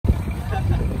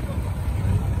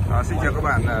các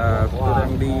bạn, tôi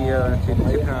đang đi trên chiếc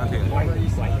thuyền ra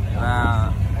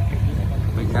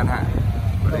vịnh Lan Hạ.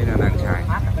 Và đây là làng chài.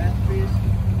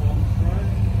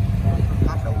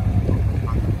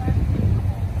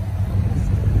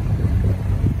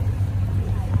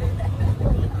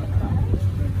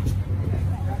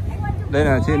 Đây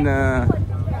là trên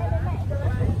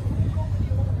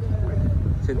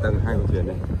tầng 2 của thuyền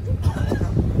đây.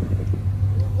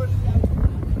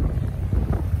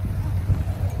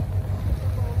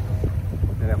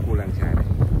 Đây là khu làng chài này.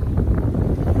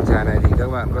 Làng chài này thì các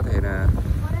bạn có thể là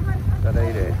ra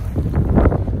đây để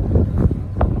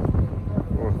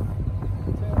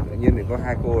tự nhiên thì có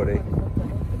hai cô ở đây.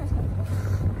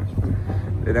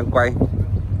 Đây đang quay.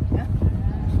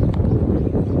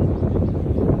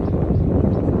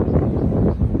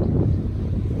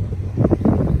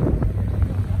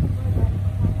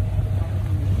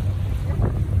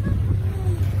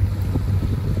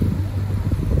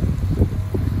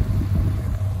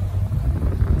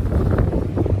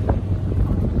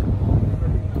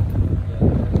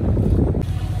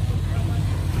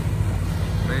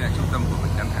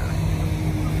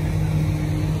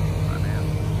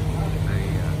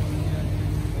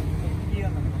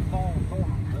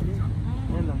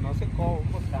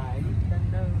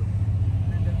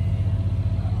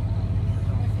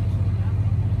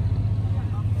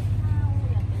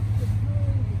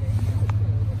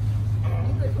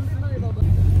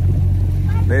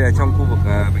 Đây là trong khu vực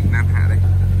vịnh Lan Hạ đây.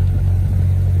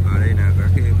 Ở đây là các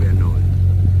cái bè nổi.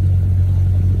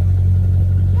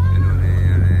 Bè nổi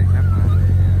này chắc là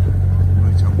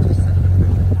nuôi trồng thủy sản.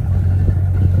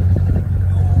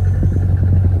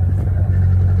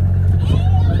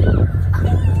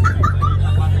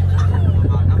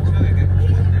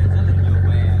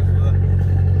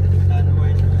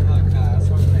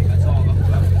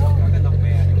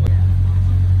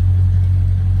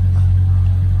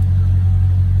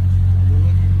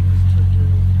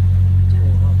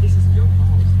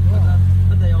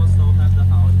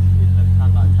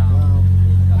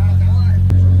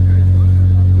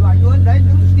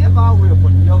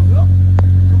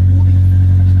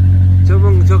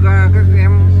 Cho các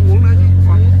em uống nữa chứ.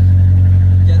 Ở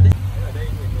đây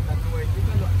thì người ta nuôi những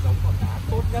cái loại giống của cá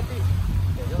tốt nhất ý,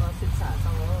 để cho nó sinh sản,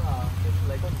 sau đó là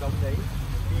lấy con giống đấy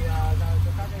đi ra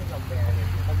cho các cái lồng bè để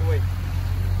người ta nuôi.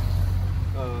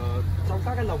 Trong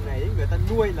các cái lồng này ý, người ta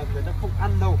nuôi là người ta không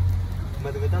ăn đâu,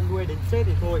 mà người ta nuôi đến chết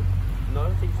thì thôi, nó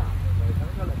sinh sản.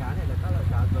 Các loại cá này là các loại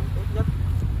cá giống tốt nhất.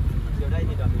 Giờ đây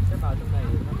thì đoàn mình sẽ vào trong này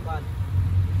để tham quan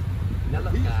nhãn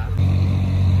lợn cá.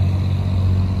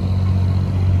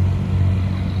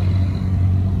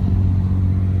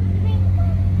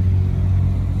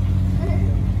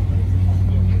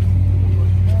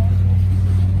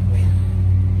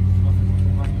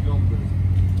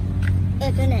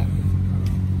 Cái này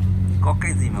Có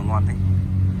cái gì mà ngon thế?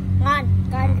 ngon,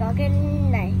 con có cái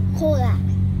này khô à?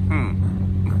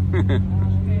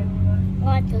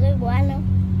 Ngon, thử cái bố ăn không?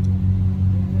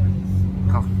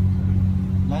 Không.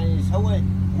 Này xấu ơi,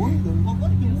 uống đừng có mất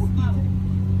cái mút đi.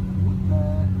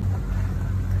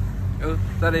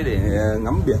 Ra đây để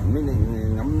ngắm biển với lại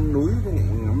ngắm núi với lại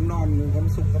ngắm non, ngắm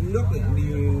sông, ngắm nước, để đi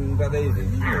ra đây để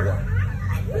đi ngủ ạ.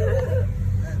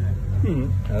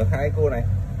 Hai cô này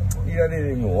đi ra đây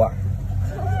để ngủ ạ.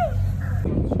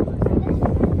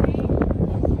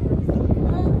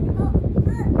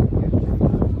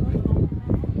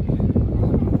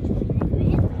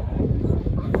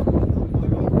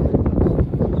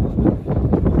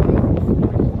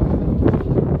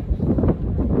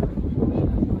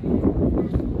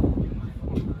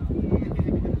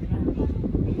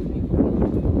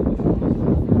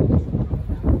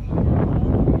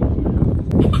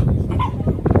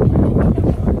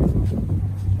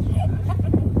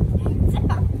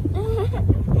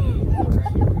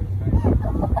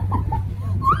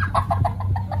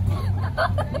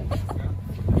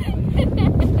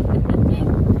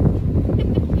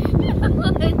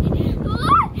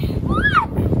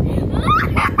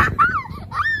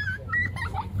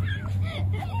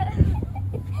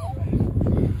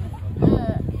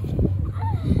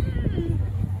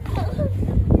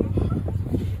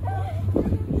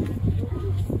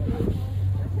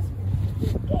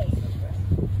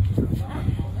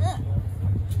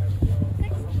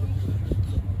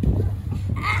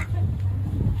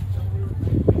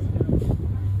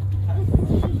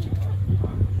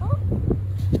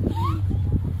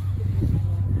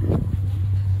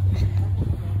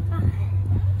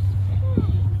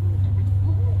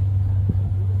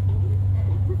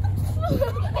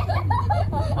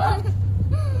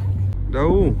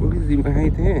 Đâu, có cái gì mà hay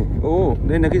thế? Ồ,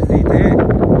 đây là cái gì thế?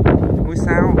 Ngôi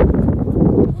sao.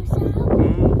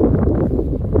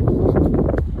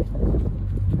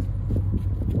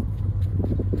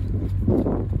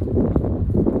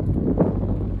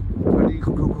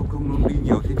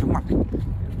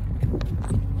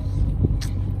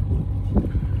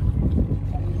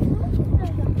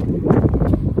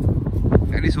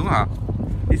 hả?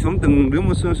 Đi xuống từng đứa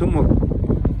một xuống một.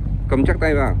 Cầm chắc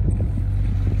tay vào.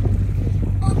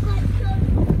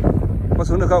 Có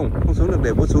xuống được không? Không xuống được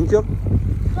để bố xuống trước.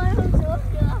 Con không xuống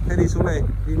được. Thế đi xuống đây,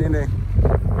 đi lên đây.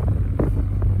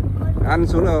 An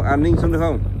xuống được, Ninh xuống được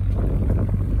không?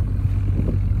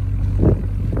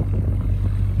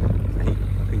 Đấy,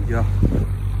 kinh chưa?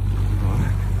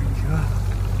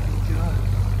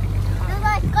 Được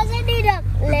rồi, con sẽ đi được.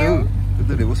 Từ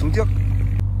từ để bố xuống trước.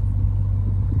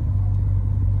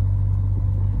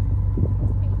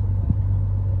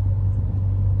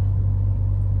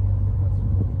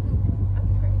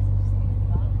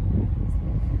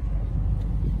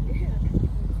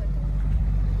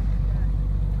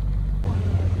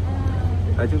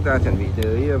 Đấy, chúng ta chuẩn bị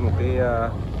tới một cái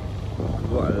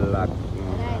gọi là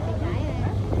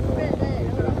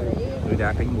núi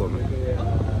đá cánh buồm.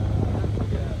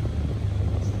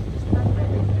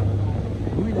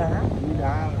 Núi đá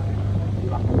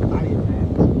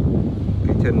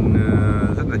Cái chân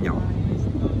rất là nhỏ.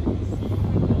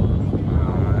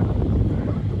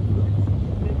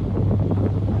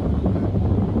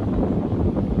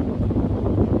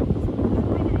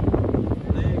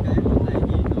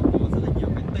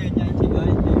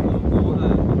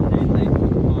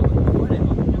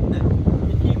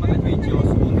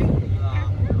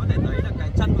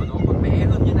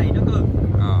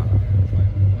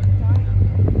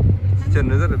 Chân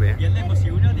nó rất là bé. Tiến lên một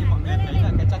xíu nữa thì mọi người thấy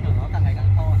là cái chân của nó càng ngày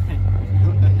càng to.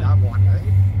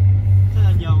 Rất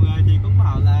là nhiều người thì cũng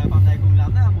bảo là phòng này cùng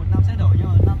lắm là một năm sẽ đổi, nhưng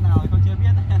mà năm nào thì con chưa biết.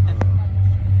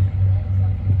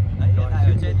 Đấy, hiện tại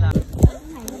ở trên là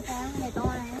Này to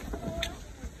này.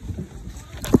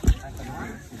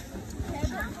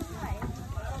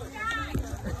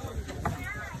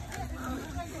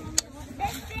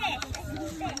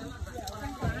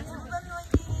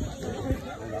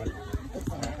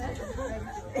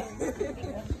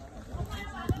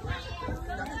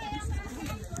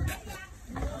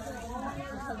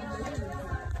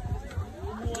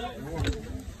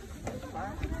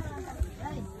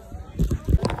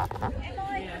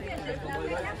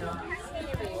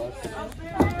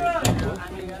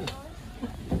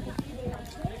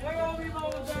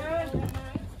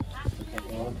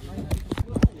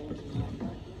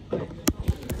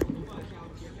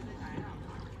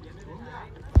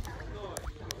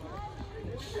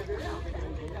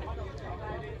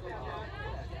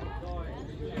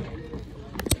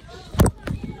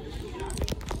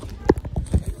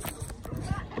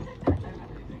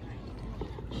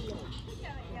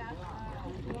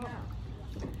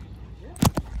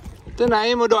 Thế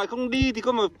này mà đòi không đi thì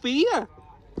có mà phí à.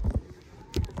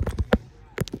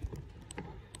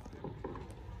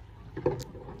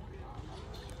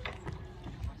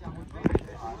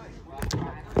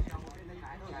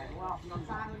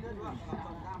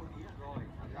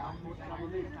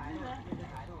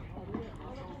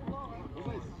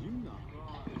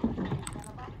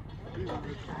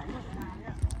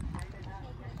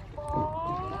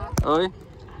 Ơi,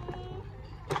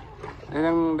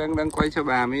 đang quay cho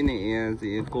bà với nị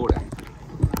gì cô đã.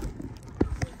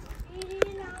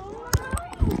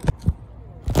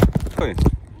 Ôi,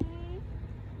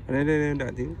 đây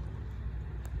đợi tí.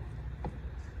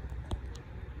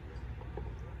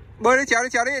 Bơi đi,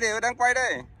 chéo đi, để đang quay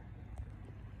đây.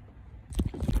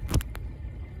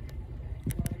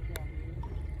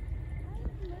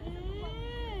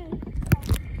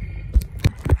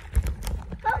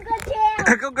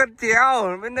 Không cần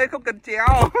chéo, bên đây không cần chéo.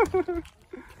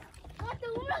 Con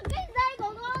đúng là cái dây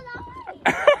của con rồi.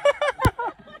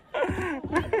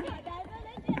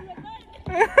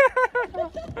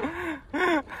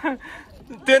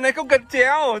 Thuyền này không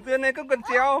cần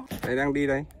chéo, Đây đang đi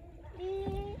đây.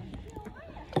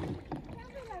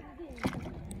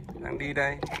 Đang đi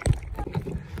đây.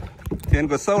 Thuyền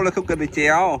của sâu là không cần phải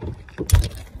chéo.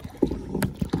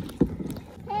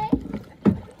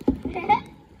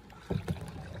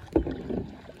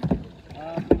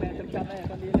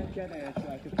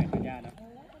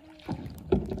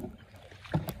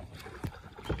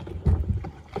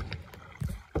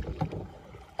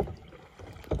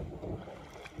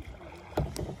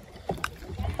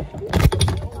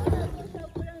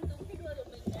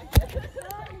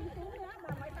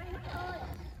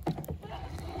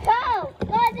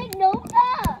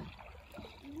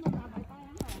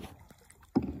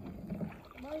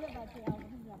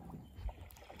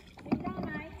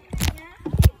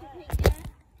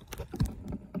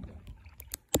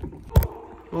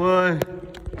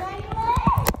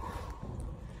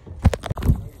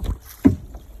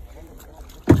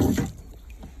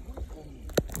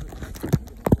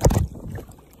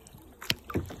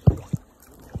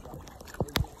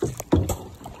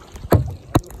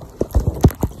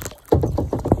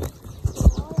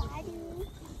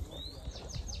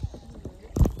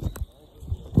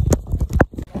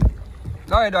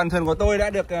 Rồi, đoàn thuyền của tôi đã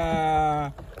được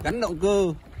gắn động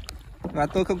cơ và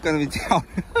tôi không cần phải trèo.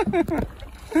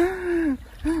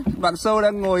 Bạn Sâu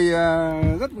đang ngồi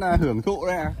rất là hưởng thụ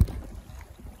đây à.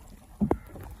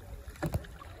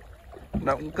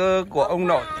 Động cơ của ông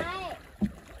nội.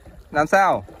 Làm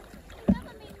sao?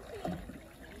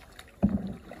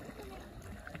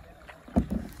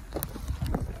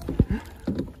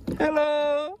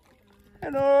 Hello.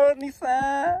 Hello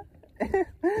Nisa.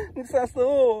 Nisa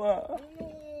Sâu.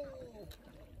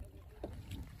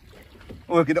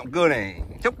 Ôi cái động cơ này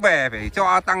chốc về phải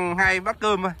cho tăng 2 bát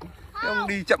cơm thôi. Cái ông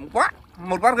đi chậm quá.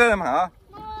 1 bát cơm hả?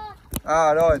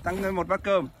 Rồi tăng lên 1 bát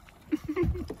cơm.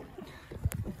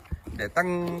 Để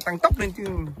tăng tốc lên chứ.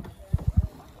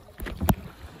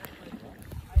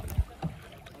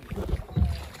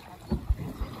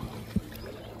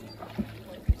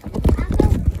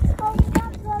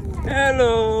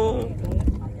 Hello.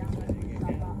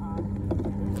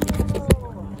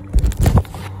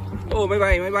 Ồ, máy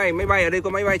bay ở đây có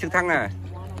máy bay trực thăng này.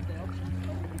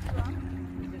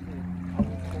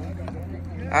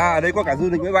 À, ở đây có cả du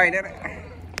lịch máy bay đấy.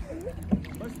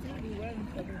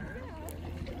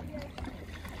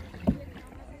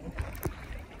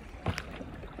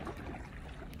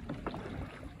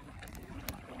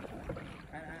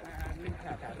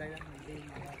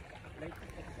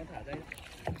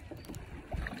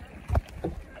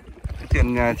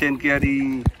 Thuyền trên kia đi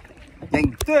nhanh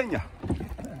thế nhỉ.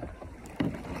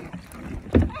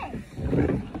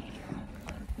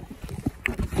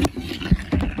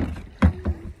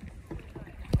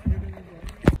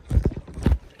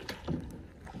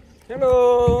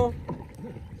 Hello.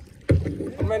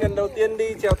 Hôm nay lần đầu tiên đi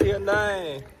chèo thuyền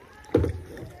đây.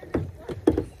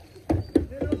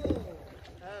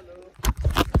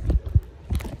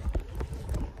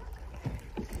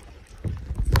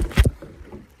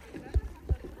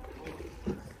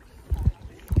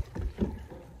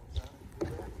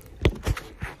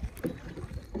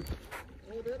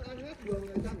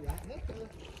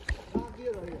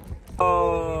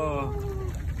 Oh.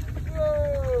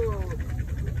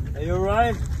 Are you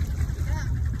alright?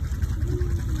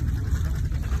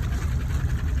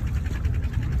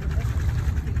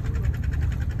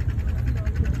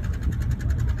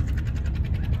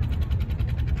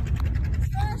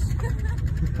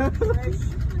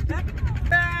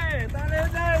 Đây, ta lên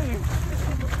đây.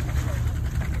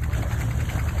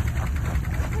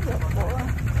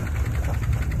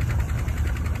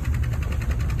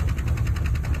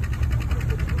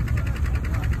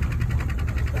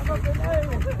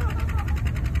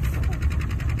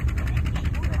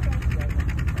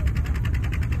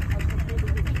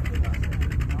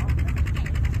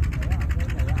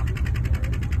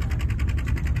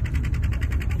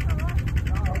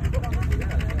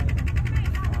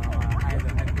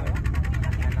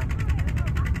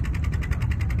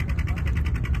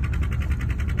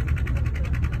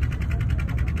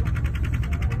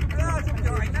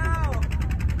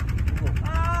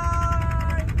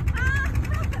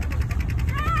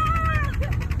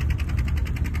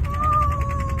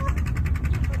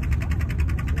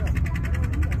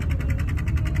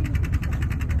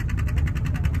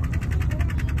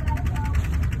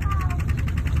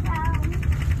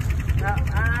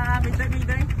 Bình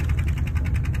tĩnh.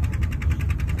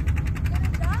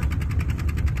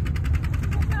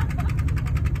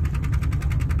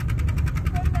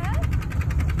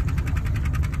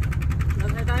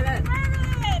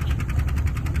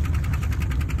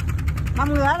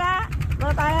 Bấm ngửa đó,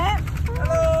 đưa tay em.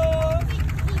 Hello.